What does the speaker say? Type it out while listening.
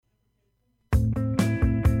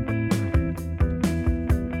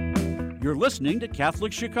You're listening to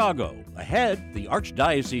Catholic Chicago. Ahead, the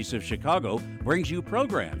Archdiocese of Chicago brings you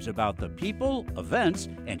programs about the people, events,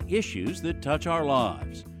 and issues that touch our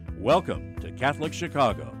lives. Welcome to Catholic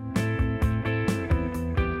Chicago.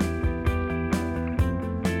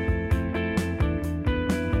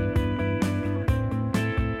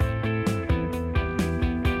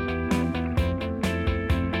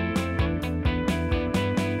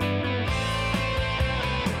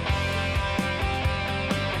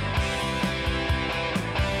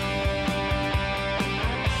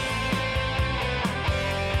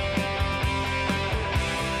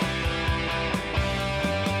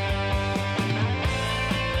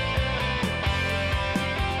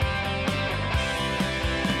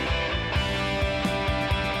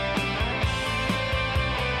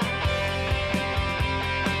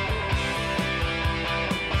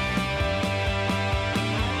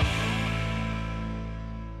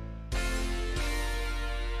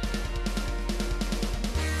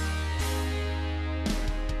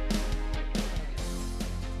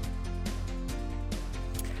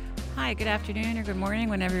 Hi, good afternoon or good morning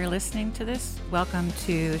whenever you're listening to this. Welcome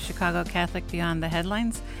to Chicago Catholic Beyond the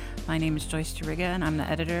Headlines. My name is Joyce Tariga and I'm the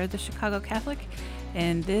editor of the Chicago Catholic.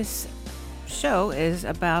 And this show is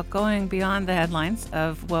about going beyond the headlines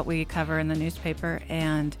of what we cover in the newspaper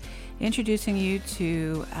and introducing you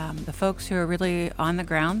to the folks who are really on the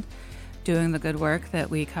ground doing the good work that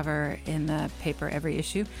we cover in the paper every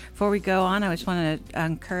issue. Before we go on, I just want to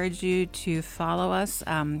encourage you to follow us.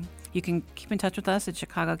 You can keep in touch with us at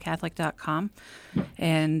chicagocatholic.com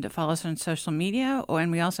and follow us on social media.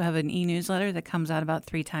 And we also have an e-newsletter that comes out about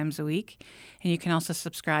 3 times a week. And you can also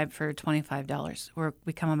subscribe for $25.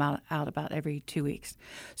 We come out about every 2 weeks.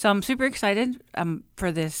 So I'm super excited for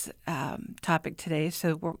this topic today.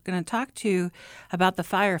 So we're going to talk to you about the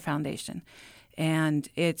Fire Foundation. And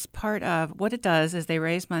it's part of what it does is they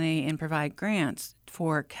raise money and provide grants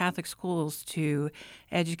for Catholic schools to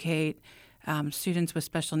educate students with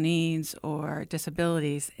special needs or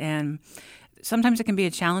disabilities. And sometimes it can be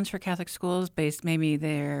a challenge for Catholic schools based maybe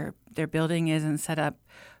their building isn't set up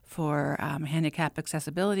for handicap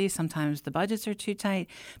accessibility. Sometimes the budgets are too tight.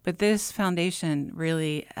 But this foundation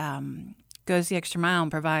really goes the extra mile and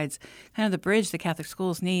provides kind of the bridge that Catholic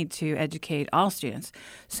schools need to educate all students.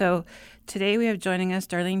 So today we have joining us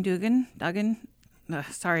Darlene Duggan,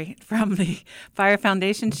 from the Fire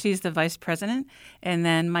Foundation. She's the vice president. And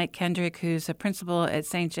then Mike Kendrick, who's a principal at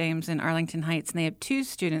St. James in Arlington Heights. And they have 2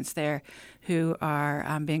 students there who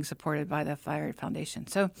are being supported by the Fire Foundation.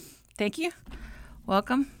 So thank you.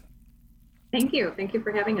 Welcome. Thank you. Thank you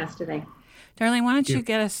for having us today. Darlene, why don't you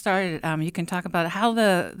get us started? You can talk about how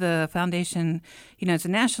the foundation, it's a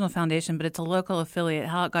national foundation, but it's a local affiliate,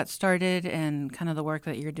 how it got started and kind of the work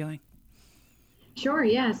that you're doing. Sure,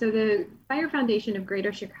 yeah. So the Fire Foundation of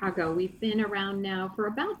Greater Chicago, we've been around now for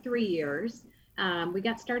about 3 years. We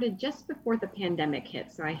got started just before the pandemic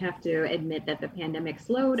hit, so I have to admit that the pandemic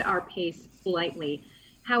slowed our pace slightly.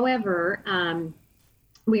 However,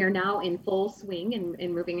 we are now in full swing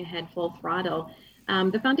and moving ahead full throttle.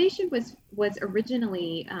 The foundation was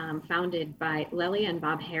originally founded by Lelia and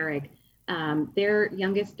Bob Herrig. Their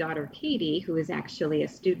youngest daughter, Katie, who is actually a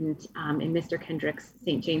student in Mr. Kendrick's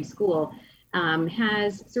St. James School,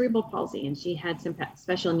 has cerebral palsy, and she had some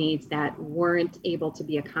special needs that weren't able to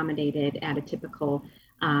be accommodated at a typical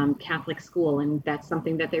Catholic school, and that's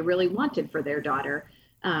something that they really wanted for their daughter.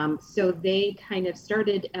 So they kind of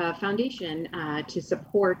started a foundation to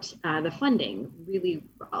support the funding. Really,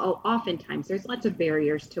 oftentimes there's lots of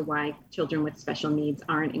barriers to why children with special needs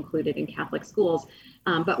aren't included in Catholic schools.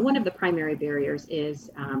 But one of the primary barriers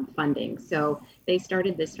is funding. So they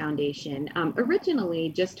started this foundation originally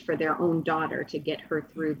just for their own daughter to get her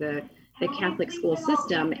through the Catholic school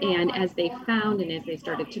system. And as they found and as they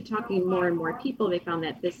started to talking more and more people, they found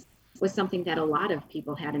that this was something that a lot of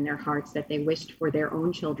people had in their hearts, that they wished for their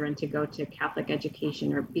own children to go to Catholic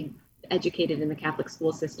education or be educated in the Catholic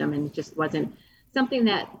school system. And it just wasn't something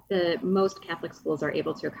that the most Catholic schools are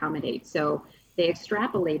able to accommodate. So they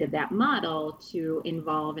extrapolated that model to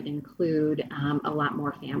involve and include a lot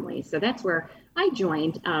more families. So that's where I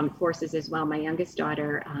joined forces as well. My youngest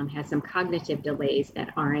daughter has some cognitive delays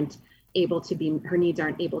that aren't able to be, her needs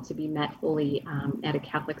aren't able to be met fully at a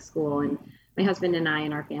Catholic school. And my husband and I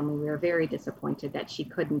and our family, we were very disappointed that she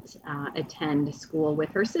couldn't attend school with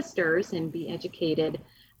her sisters and be educated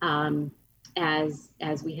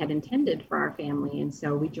as we had intended for our family. And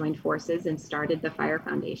so we joined forces and started the Fire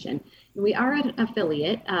Foundation. And we are an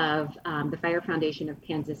affiliate of the Fire Foundation of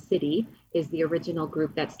Kansas City, is the original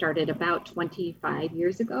group that started about 25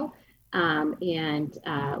 years ago. And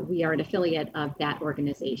we are an affiliate of that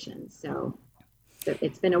organization. So So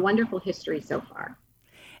it's been a wonderful history so far.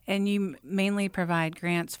 And you mainly provide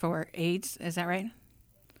grants for aides, is that right?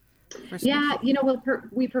 Yeah,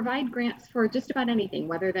 we provide grants for just about anything,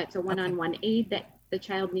 whether that's a one-on-one aid that the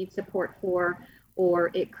child needs support for, or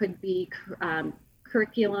it could be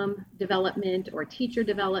curriculum development or teacher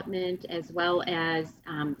development, as well as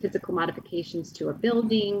physical modifications to a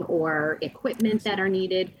building or equipment that are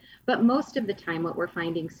needed. But most of the time, what we're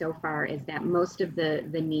finding so far is that most of the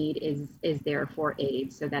need is there for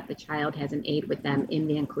aid, so that the child has an aid with them in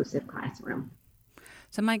the inclusive classroom.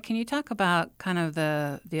 So, Mike, can you talk about kind of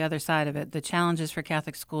the other side of it, the challenges for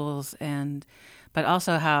Catholic schools, but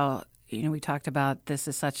also how, we talked about this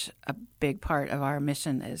is such a big part of our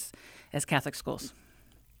mission as Catholic schools?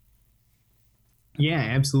 Yeah,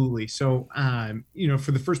 absolutely. So,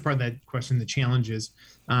 for the first part of that question, the challenges,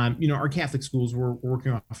 our Catholic schools, we're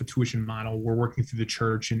working off a tuition model. We're working through the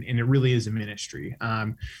church, and it really is a ministry.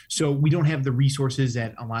 So we don't have the resources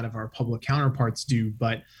that a lot of our public counterparts do,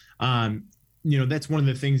 but that's one of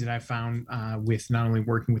the things that I found with not only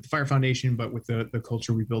working with the Fire Foundation, but with the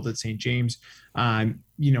culture we built at St. James.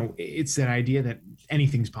 It's that idea that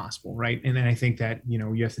anything's possible, right? And then I think that,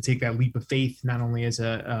 you have to take that leap of faith, not only as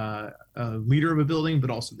a leader of a building,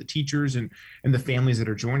 but also the teachers and the families that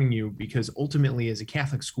are joining you, because ultimately as a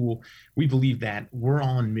Catholic school, we believe that we're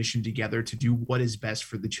all on mission together to do what is best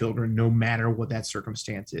for the children, no matter what that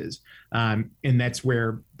circumstance is. And that's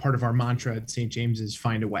where part of our mantra at St. James is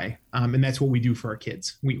find a way. And that's what we do for our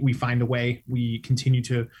kids. We find a way. We continue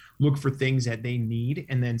to look for things that they need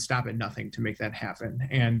and then stop at nothing to make that happen.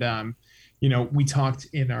 And, we talked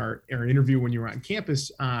in our interview when you were on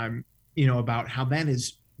campus, about how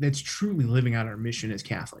that's truly living out our mission as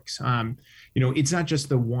Catholics. It's not just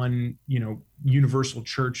the one, universal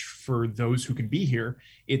church for those who can be here.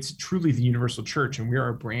 It's truly the universal church, and we are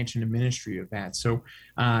a branch and a ministry of that. So,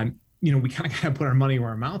 we kind of got to put our money where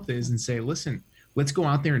our mouth is and say, listen, let's go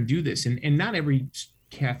out there and do this. And not every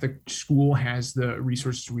Catholic school has the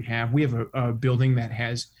resources we have. We have a building that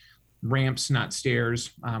has ramps, not stairs.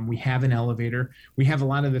 We have an elevator. We have a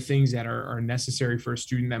lot of the things that are necessary for a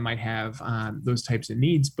student that might have those types of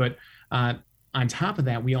needs. But on top of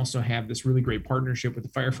that, we also have this really great partnership with the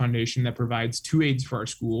Fire Foundation that provides 2 aides for our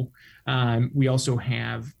school. We also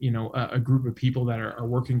have, a group of people that are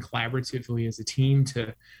working collaboratively as a team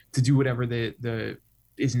to do whatever the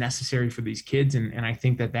is necessary for these kids. And I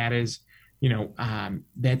think that is,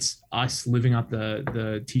 that's us living out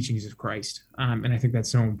the teachings of Christ. And I think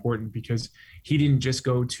that's so important, because he didn't just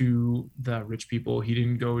go to the rich people. He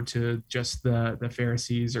didn't go to just the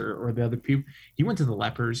Pharisees or the other people. He went to the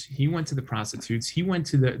lepers. He went to the prostitutes. He went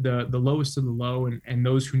to the lowest of the low and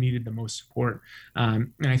those who needed the most support.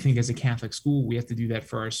 And I think as a Catholic school, we have to do that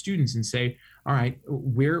for our students and say, all right,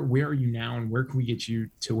 where are you now, and where can we get you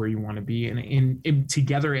to where you want to be? And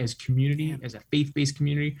together as community, as a faith-based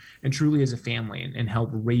community, and truly as a family, and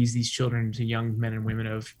help raise these children into young men and women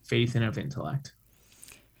of faith and of intellect.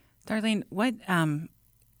 Darlene, what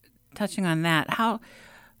touching on that,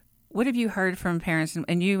 what have you heard from parents,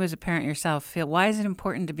 and you as a parent yourself feel, why is it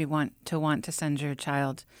important to want to send your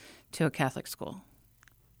child to a Catholic school?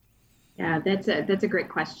 Yeah, that's a great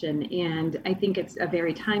question, and I think it's a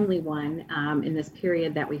very timely one in this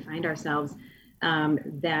period that we find ourselves.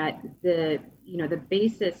 That the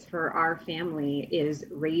basis for our family is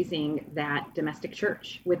raising that domestic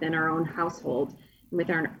church within our own household,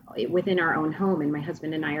 within our own home, and my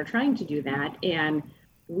husband and I are trying to do that, and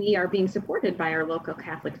we are being supported by our local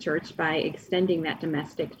Catholic church by extending that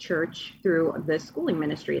domestic church through the schooling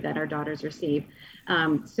ministry that our daughters receive,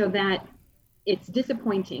 so that it's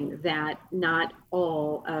disappointing that not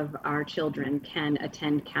all of our children can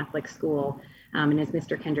attend Catholic school. And as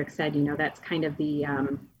Mr. Kendrick said, that's kind of the,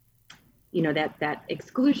 that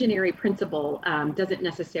exclusionary principle doesn't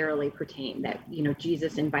necessarily pertain, that,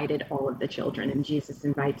 Jesus invited all of the children, and Jesus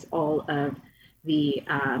invites all of the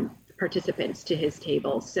participants to his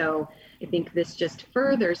table. So I think this just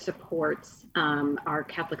further supports our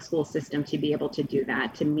Catholic school system to be able to do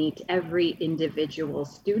that, to meet every individual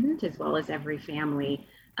student as well as every family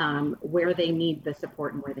where they need the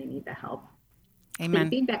support and where they need the help. Amen.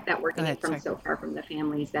 The feedback that we're getting from so far from the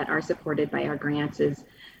families that are supported by our grants is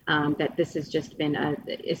that this has just been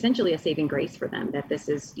essentially a saving grace for them, that this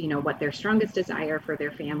is, what their strongest desire for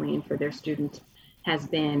their family and for their student has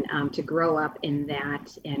been, to grow up in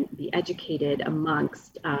that and be educated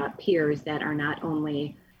amongst peers that are not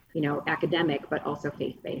only, academic, but also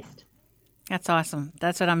faith-based. That's awesome.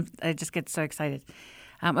 That's what I just get so excited.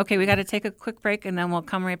 Okay, we got to take a quick break, and then we'll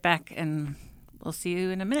come right back, and we'll see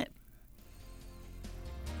you in a minute.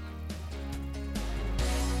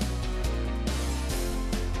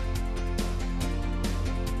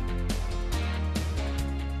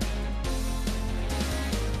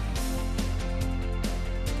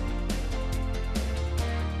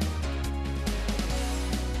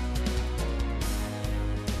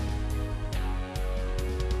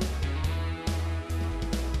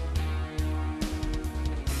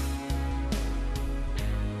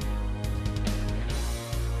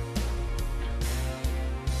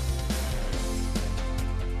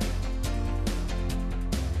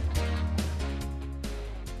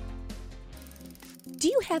 Do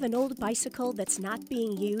you have an old bicycle that's not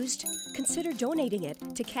being used? Consider donating it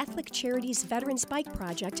to Catholic Charities Veterans Bike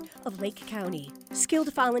Project of Lake County.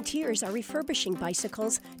 Skilled volunteers are refurbishing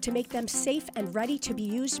bicycles to make them safe and ready to be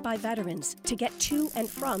used by veterans to get to and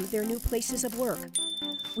from their new places of work.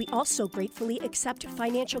 We also gratefully accept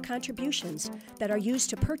financial contributions that are used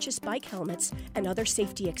to purchase bike helmets and other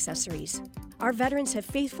safety accessories. Our veterans have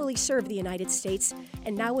faithfully served the United States,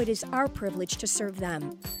 and now it is our privilege to serve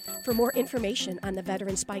them. For more information on the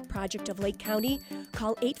Veterans Bike Project of Lake County,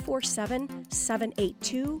 call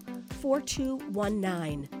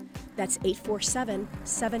 847-782-4219. That's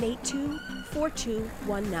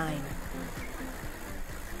 847-782-4219.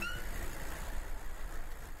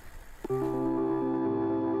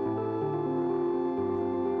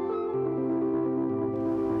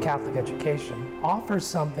 Catholic education offers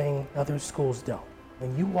something other schools don't.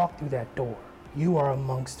 When you walk through that door, you are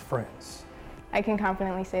amongst friends. I can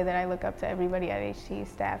confidently say that I look up to everybody at HT,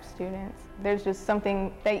 staff, students. There's just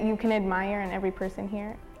something that you can admire in every person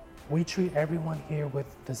here. We treat everyone here with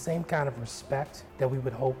the same kind of respect that we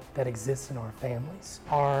would hope that exists in our families.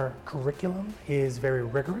 Our curriculum is very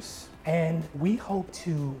rigorous, and we hope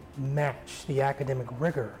to match the academic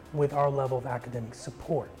rigor with our level of academic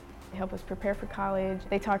support. They help us prepare for college.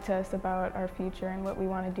 They talk to us about our future and what we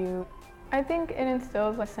want to do. I think it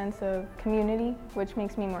instills a sense of community, which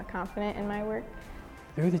makes me more confident in my work.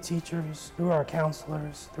 Through the teachers, through our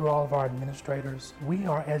counselors, through all of our administrators, we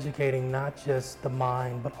are educating not just the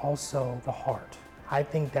mind, but also the heart. I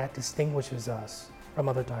think that distinguishes us from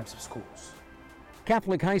other types of schools.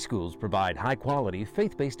 Catholic high schools provide high-quality,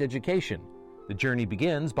 faith-based education. The journey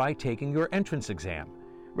begins by taking your entrance exam.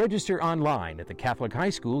 Register online at the Catholic high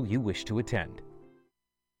school you wish to attend.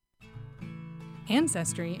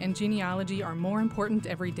 Ancestry and genealogy are more important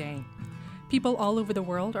every day. People all over the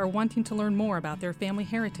world are wanting to learn more about their family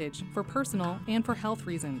heritage for personal and for health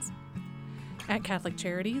reasons. At Catholic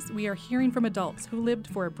Charities, we are hearing from adults who lived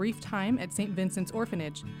for a brief time at St. Vincent's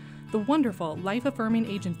Orphanage, the wonderful life-affirming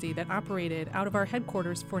agency that operated out of our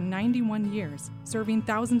headquarters for 91 years, serving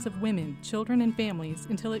thousands of women, children, and families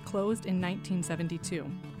until it closed in 1972.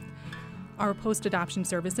 Our post-adoption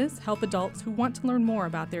services help adults who want to learn more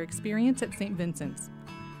about their experience at St. Vincent's.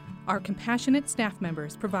 Our compassionate staff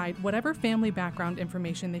members provide whatever family background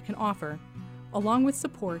information they can offer, along with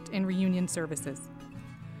support and reunion services.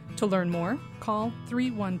 To learn more, call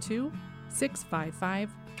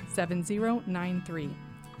 312-655-7093.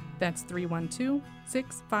 That's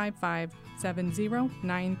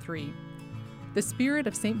 312-655-7093. The spirit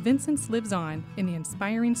of St. Vincent's lives on in the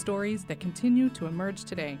inspiring stories that continue to emerge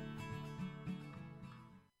today.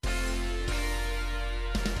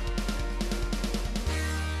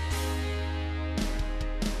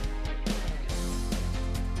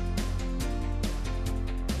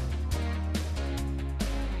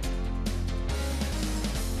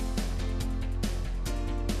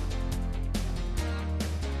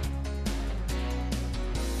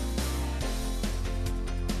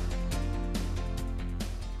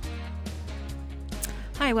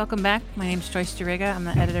 Hi, welcome back. My name is Joyce DeRiga. I'm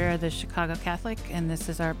the editor of the Chicago Catholic, and this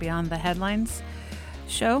is our Beyond the Headlines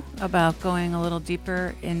show about going a little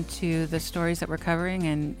deeper into the stories that we're covering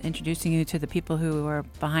and introducing you to the people who are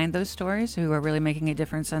behind those stories, who are really making a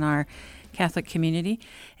difference in our Catholic community.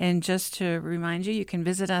 And just to remind you, you can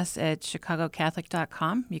visit us at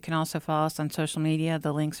chicagocatholic.com. You can also follow us on social media.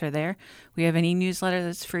 The links are there. We have an e-newsletter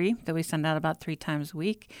that's free that we send out about 3 times a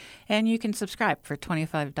week. And you can subscribe for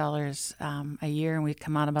 $25 a year, and we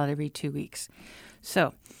come out about every 2 weeks.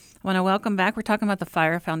 So I want to welcome back. We're talking about the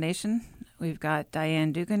Fire Foundation. We've got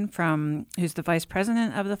Diane Dugan, who's the vice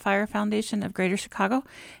president of the Fire Foundation of Greater Chicago.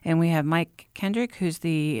 And we have Mike Kendrick, who's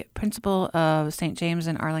the principal of St. James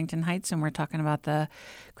in Arlington Heights. And we're talking about the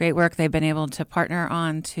great work they've been able to partner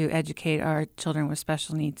on to educate our children with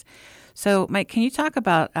special needs. So, Mike, can you talk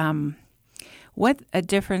about what a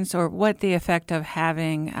difference or what the effect of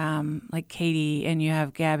having like Katie and you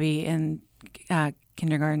have Gabby in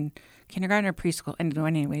kindergarten or preschool, and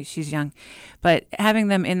anyway, she's young, but having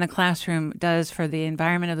them in the classroom does for the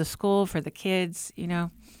environment of the school, for the kids, you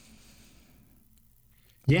know?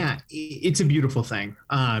 Yeah, it's a beautiful thing.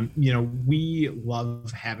 We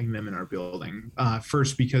love having them in our building.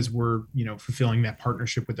 First, because we're, fulfilling that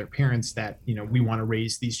partnership with their parents that, we want to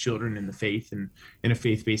raise these children in the faith and in a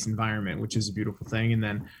faith-based environment, which is a beautiful thing. And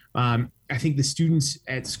then I think the students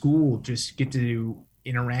at school just get to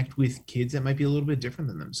interact with kids that might be a little bit different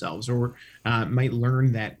than themselves, or might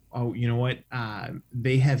learn that,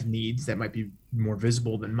 they have needs that might be more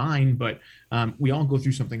visible than mine, but we all go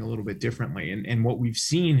through something a little bit differently. And what we've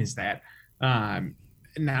seen is that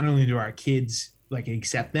not only do our kids like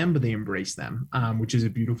accept them, but they embrace them, which is a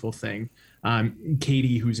beautiful thing.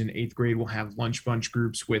 Katie, who's in 8th grade, will have lunch bunch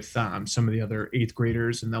groups with some of the other 8th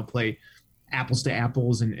graders, and they'll play apples to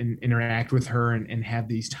apples and interact with her and have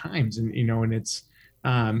these times. And, and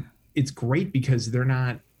it's great because they're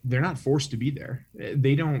not forced to be there.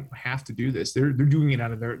 They don't have to do this. They're doing it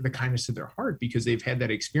out of the kindness of their heart because they've had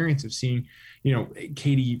that experience of seeing,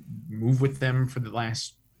 Katie move with them for the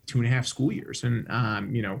last 2.5 school years. And,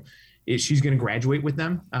 she's going to graduate with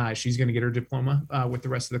them. She's going to get her diploma with the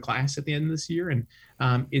rest of the class at the end of this year. And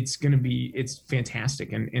it's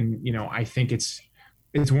fantastic. And I think it's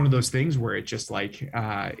one of those things where it just like,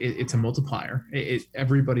 it's a multiplier.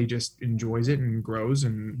 Everybody just enjoys it and grows.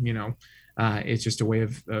 And, it's just a way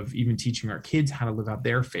of even teaching our kids how to live out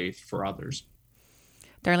their faith for others.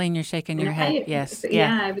 Darlene, you're shaking your head. Yes.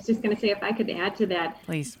 Yeah, I was just going to say, if I could add to that,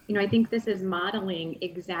 please. I think this is modeling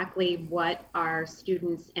exactly what our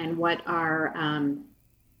students and what our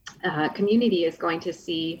community is going to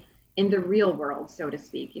see in the real world, so to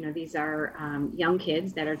speak. These are young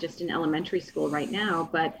kids that are just in elementary school right now,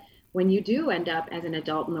 but when you do end up as an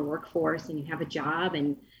adult in the workforce and you have a job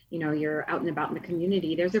and you're out and about in the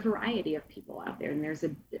community, there's a variety of people out there, and there's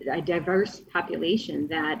a diverse population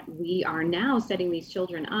that we are now setting these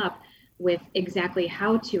children up with exactly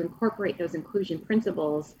how to incorporate those inclusion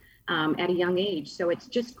principles at a young age. So it's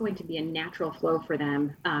just going to be a natural flow for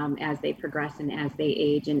them as they progress and as they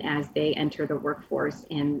age and as they enter the workforce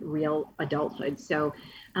and real adulthood. So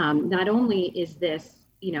not only is this,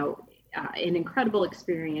 an incredible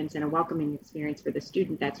experience and a welcoming experience for the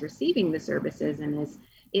student that's receiving the services and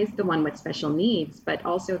is the one with special needs, but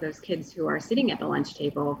also those kids who are sitting at the lunch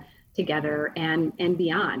table together and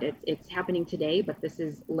beyond. It's happening today, but this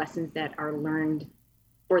is lessons that are learned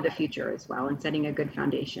for the future as well, and setting a good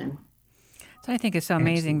foundation. So I think it's so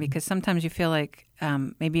amazing because sometimes you feel like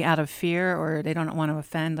maybe out of fear or they don't want to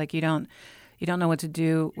offend, like you don't know what to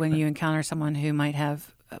do when you encounter someone who might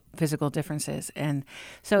have physical differences. And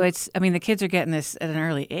so the kids are getting this at an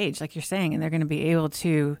early age, like you're saying, and they're going to be able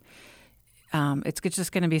to it's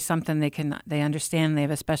just going to be something they understand. They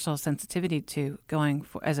have a special sensitivity to going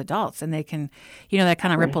for as adults, and they can, that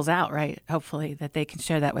kind of ripples out, right? Hopefully that they can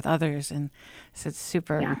share that with others, and so it's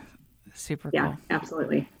super cool. Yeah,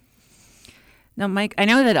 absolutely. Now, Mike, I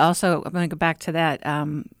know that also. I'm going to go back to that.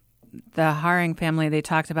 The Haring family, they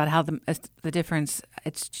talked about how the difference.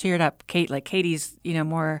 It's cheered up Katie's,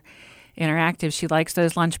 more interactive. She likes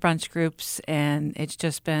those lunch brunch groups, and it's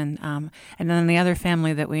just been and then the other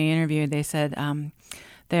family that we interviewed, they said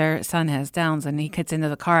their son has Downs, and he gets into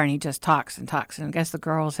the car and he just talks and talks, and I guess the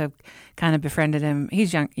girls have kind of befriended him.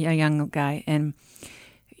 He's a young guy, and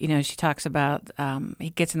she talks about he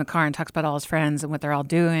gets in the car and talks about all his friends and what they're all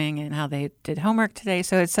doing and how they did homework today.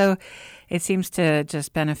 So it seems to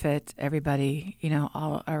just benefit everybody,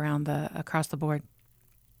 all around across the board.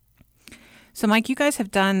 So, Mike, you guys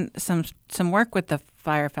have done some work with the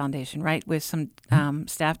Fire Foundation, right? With some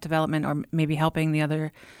staff development, or maybe helping the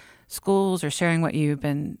other schools, or sharing what you've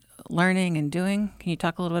been learning and doing. Can you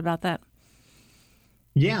talk a little bit about that?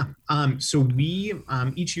 Yeah. So we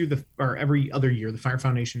each year or every other year, the Fire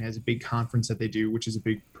Foundation has a big conference that they do, which is a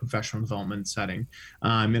big professional development setting.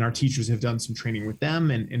 And our teachers have done some training with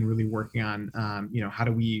them and really working on, how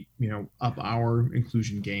do we, up our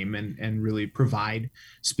inclusion game and really provide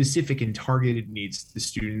specific and targeted needs to the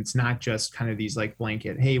students, not just kind of these like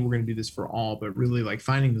blanket, hey, we're going to do this for all, but really like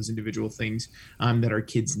finding those individual things that our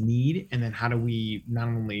kids need. And then how do we not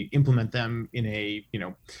only implement them in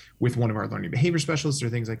with one of our learning behavior specialists or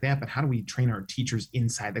things like that, but how do we train our teachers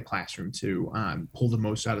inside the classroom to pull the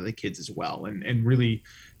most out of the kids as well? And really,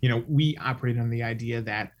 we operate on the idea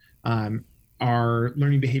that our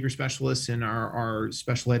learning behavior specialists and our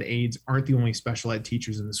special ed aides aren't the only special ed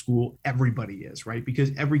teachers in the school. Everybody is, right?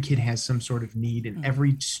 Because every kid has some sort of need, and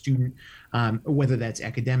every student, whether that's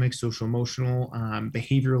academic, social, emotional,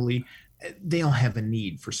 behaviorally, they all have a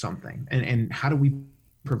need for something. And how do we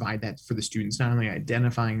provide that for the students, not only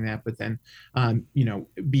identifying that, but then,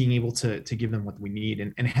 being able to give them what we need,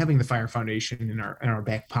 and having the Fire Foundation in our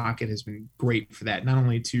back pocket has been great for that. Not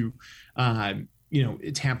only to,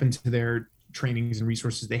 tap into their trainings and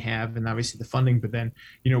resources they have, and obviously the funding, but then,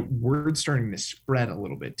 word's starting to spread a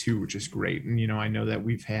little bit too, which is great. And, I know that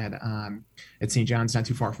we've had, at St. John's, not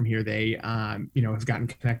too far from here, they, have gotten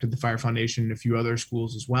connected to the Fire Foundation and a few other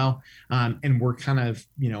schools as well. And we're kind of,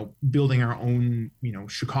 building our own,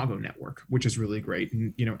 Chicago network, which is really great.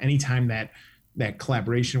 And, anytime that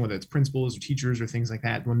collaboration, whether it's principals or teachers or things like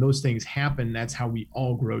that, when those things happen, that's how we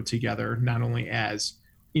all grow together, not only as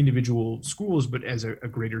individual schools, but as a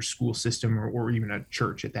greater school system or even a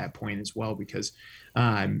church at that point as well, because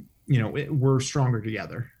we're stronger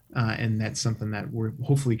together. And that's something that we're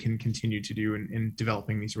hopefully can continue to do in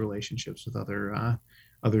developing these relationships with other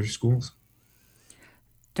schools.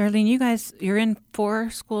 Darlene, you're in 4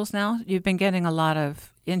 schools now. You've been getting a lot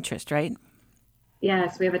of interest, right?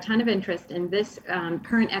 Yes, we have a ton of interest in this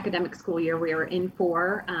current academic school year. We are in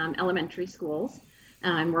 4 elementary schools.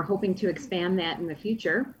 We're hoping to expand that in the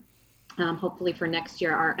future, hopefully for next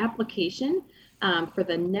year. Our application for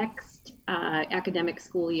the next academic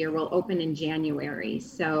school year will open in January.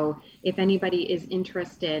 So if anybody is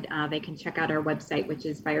interested, they can check out our website, which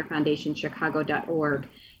is firefoundationchicago.org.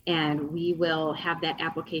 And we will have that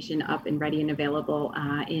application up and ready and available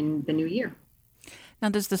in the new year. Now,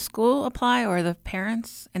 does the school apply or the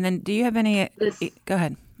parents? And then do you have any? Go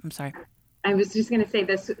ahead. I'm sorry. I was just going to say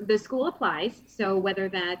this, the school applies. So whether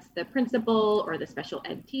that's the principal or the special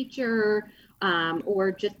ed teacher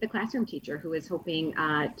or just the classroom teacher who is hoping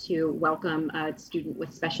to welcome a student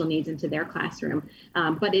with special needs into their classroom.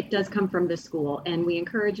 But it does come from the school. And we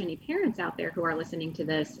encourage any parents out there who are listening to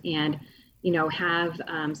this and have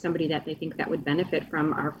somebody that they think that would benefit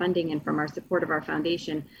from our funding and from our support of our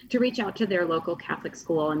foundation to reach out to their local Catholic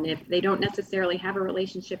school. And if they don't necessarily have a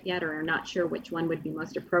relationship yet or are not sure which one would be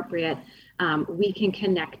most appropriate, we can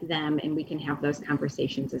connect them and we can have those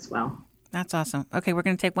conversations as well. That's awesome. Okay, we're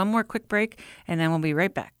going to take one more quick break and then we'll be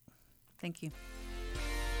right back. Thank you.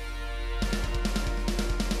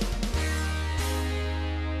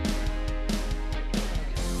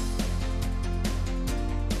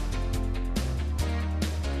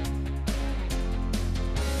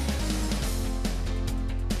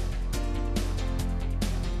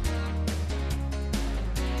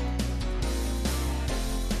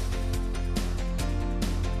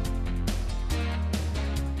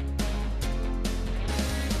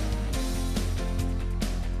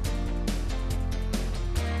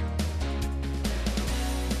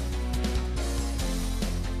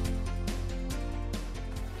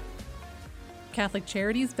 Catholic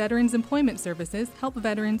Charities Veterans Employment Services help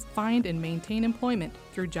veterans find and maintain employment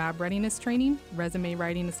through job readiness training, resume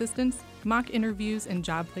writing assistance, mock interviews, and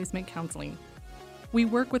job placement counseling. We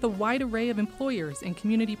work with a wide array of employers and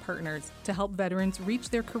community partners to help veterans reach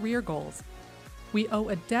their career goals. We owe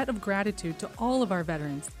a debt of gratitude to all of our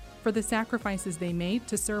veterans for the sacrifices they made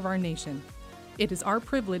to serve our nation. It is our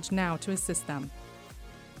privilege now to assist them.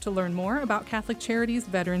 To learn more about Catholic Charities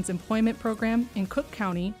Veterans Employment Program in Cook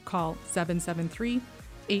County, call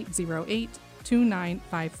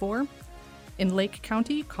 773-808-2954. In Lake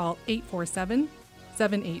County, call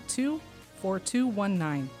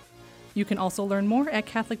 847-782-4219. You can also learn more at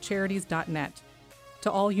catholiccharities.net.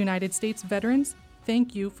 To all United States veterans,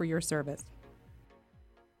 thank you for your service.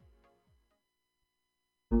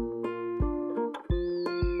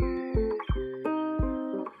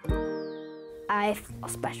 I feel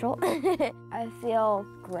special. I feel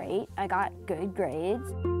great. I got good grades.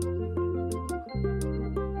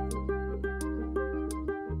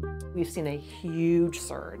 We've seen a huge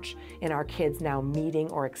surge in our kids now meeting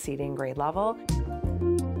or exceeding grade level.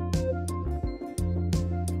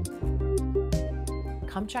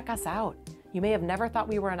 Come check us out. You may have never thought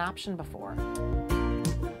we were an option before.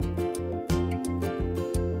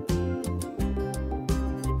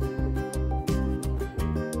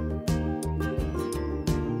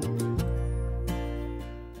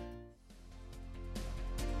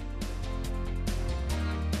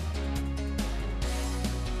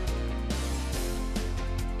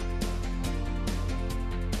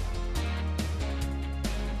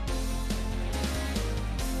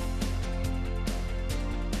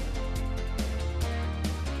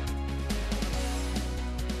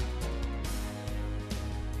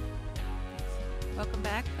 Welcome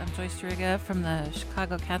back. I'm Joyce Riga from the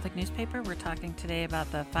Chicago Catholic newspaper. We're talking today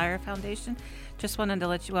about the Fire Foundation. Just wanted to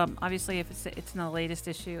let you, well, obviously if it's in the latest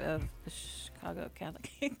issue of the Chicago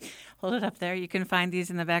Catholic, hold it up there. You can find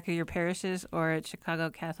these in the back of your parishes or at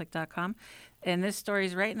chicagocatholic.com. And this story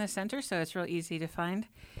is right in the center, so it's real easy to find.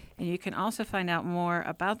 And you can also find out more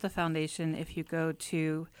about the foundation if you go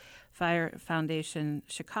to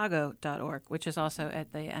firefoundationchicago.org, which is also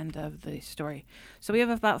at the end of the story. So we have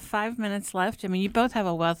about 5 minutes left. I mean, you both have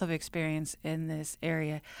a wealth of experience in this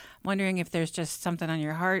area. I'm wondering if there's just something on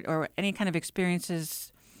your heart or any kind of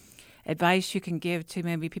experiences, advice you can give to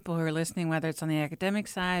maybe people who are listening, whether it's on the academic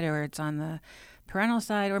side or it's on the parental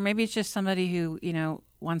side, or maybe it's just somebody who,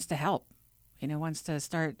 wants to help, wants to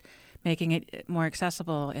start making it more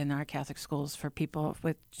accessible in our Catholic schools for people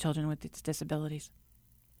with children with disabilities.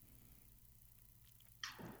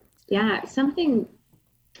 Yeah, something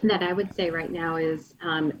that I would say right now is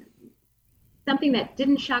something that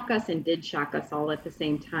didn't shock us and did shock us all at the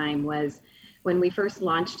same time was when we first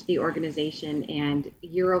launched the organization, and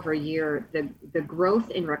year over year, the growth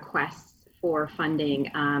in requests for funding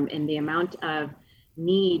and the amount of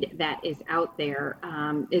need that is out there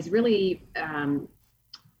is really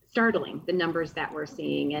startling, the numbers that we're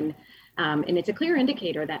seeing. And it's a clear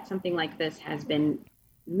indicator that something like this has been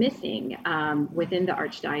missing within the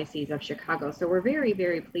Archdiocese of Chicago. So we're very,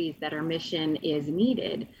 very pleased that our mission is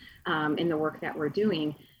needed in the work that we're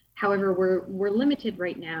doing. However, we're limited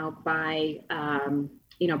right now by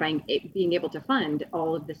by being able to fund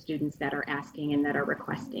all of the students that are asking and that are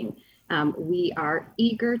requesting. We are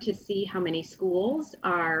eager to see how many schools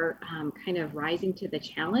are kind of rising to the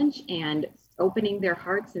challenge and opening their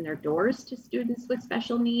hearts and their doors to students with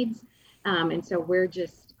special needs. And so we're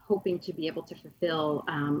just hoping to be able to fulfill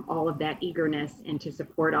all of that eagerness and to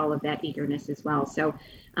support all of that eagerness as well. So,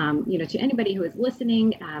 to anybody who is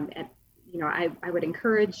listening, I would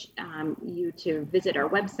encourage you to visit our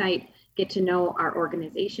website, get to know our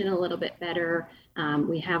organization a little bit better.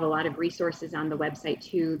 We have a lot of resources on the website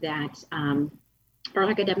too that are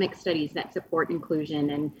academic studies that support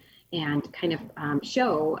inclusion and kind of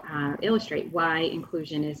illustrate why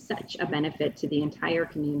inclusion is such a benefit to the entire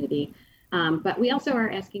community. But we also are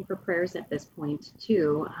asking for prayers at this point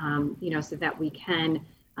too, so that we can,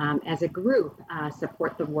 as a group,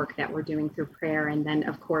 support the work that we're doing through prayer. And then,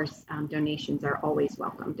 of course, donations are always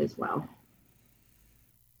welcomed as well.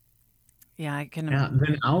 Yeah, I can. Yeah,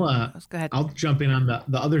 then Go ahead. I'll jump in on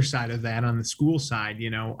the other side of that, on the school side.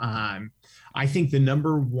 I think the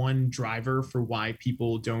number one driver for why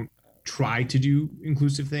people don't try to do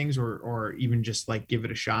inclusive things or even just like give it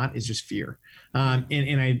a shot is just fear. And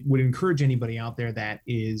I would encourage anybody out there that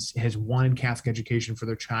has wanted Catholic education for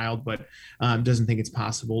their child, but doesn't think it's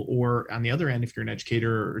possible. Or on the other end, if you're an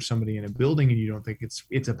educator or somebody in a building and you don't think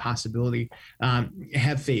it's a possibility,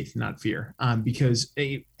 have faith, not fear, because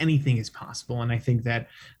anything is possible. And I think that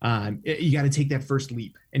you got to take that first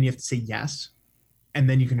leap and you have to say yes. And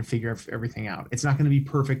then you can figure everything out. It's not going to be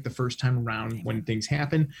perfect the first time around when things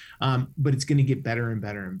happen, but it's going to get better and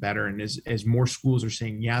better and better. And as more schools are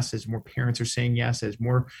saying yes, as more parents are saying yes, as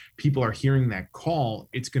more people are hearing that call,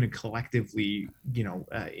 it's going to collectively,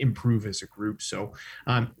 improve as a group. So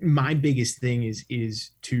my biggest thing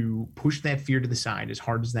is to push that fear to the side, as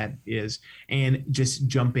hard as that is, and just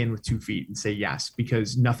jump in with 2 feet and say yes,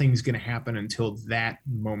 because nothing's going to happen until that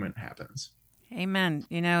moment happens. Amen.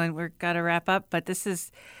 And we're got to wrap up, but this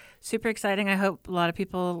is super exciting. I hope a lot of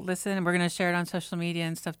people listen, and we're going to share it on social media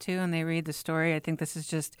and stuff too, and they read the story. I think this is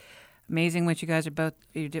just amazing what you guys are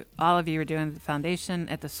all of you are doing at the foundation,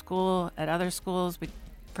 at the school, at other schools. We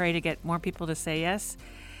pray to get more people to say yes.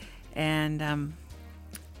 And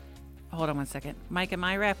hold on one second. Mike, am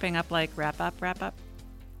I wrapping up like wrap up?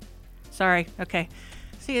 Sorry. Okay.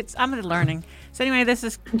 See, I'm learning. So anyway, this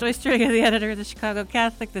is Joyce Driga, the editor of the Chicago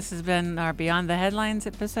Catholic. This has been our Beyond the Headlines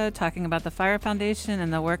episode, talking about the Fire Foundation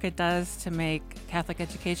and the work it does to make Catholic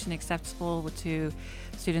education accessible to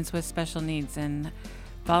students with special needs. And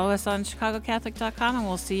follow us on chicagocatholic.com, and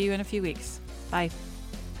we'll see you in a few weeks. Bye.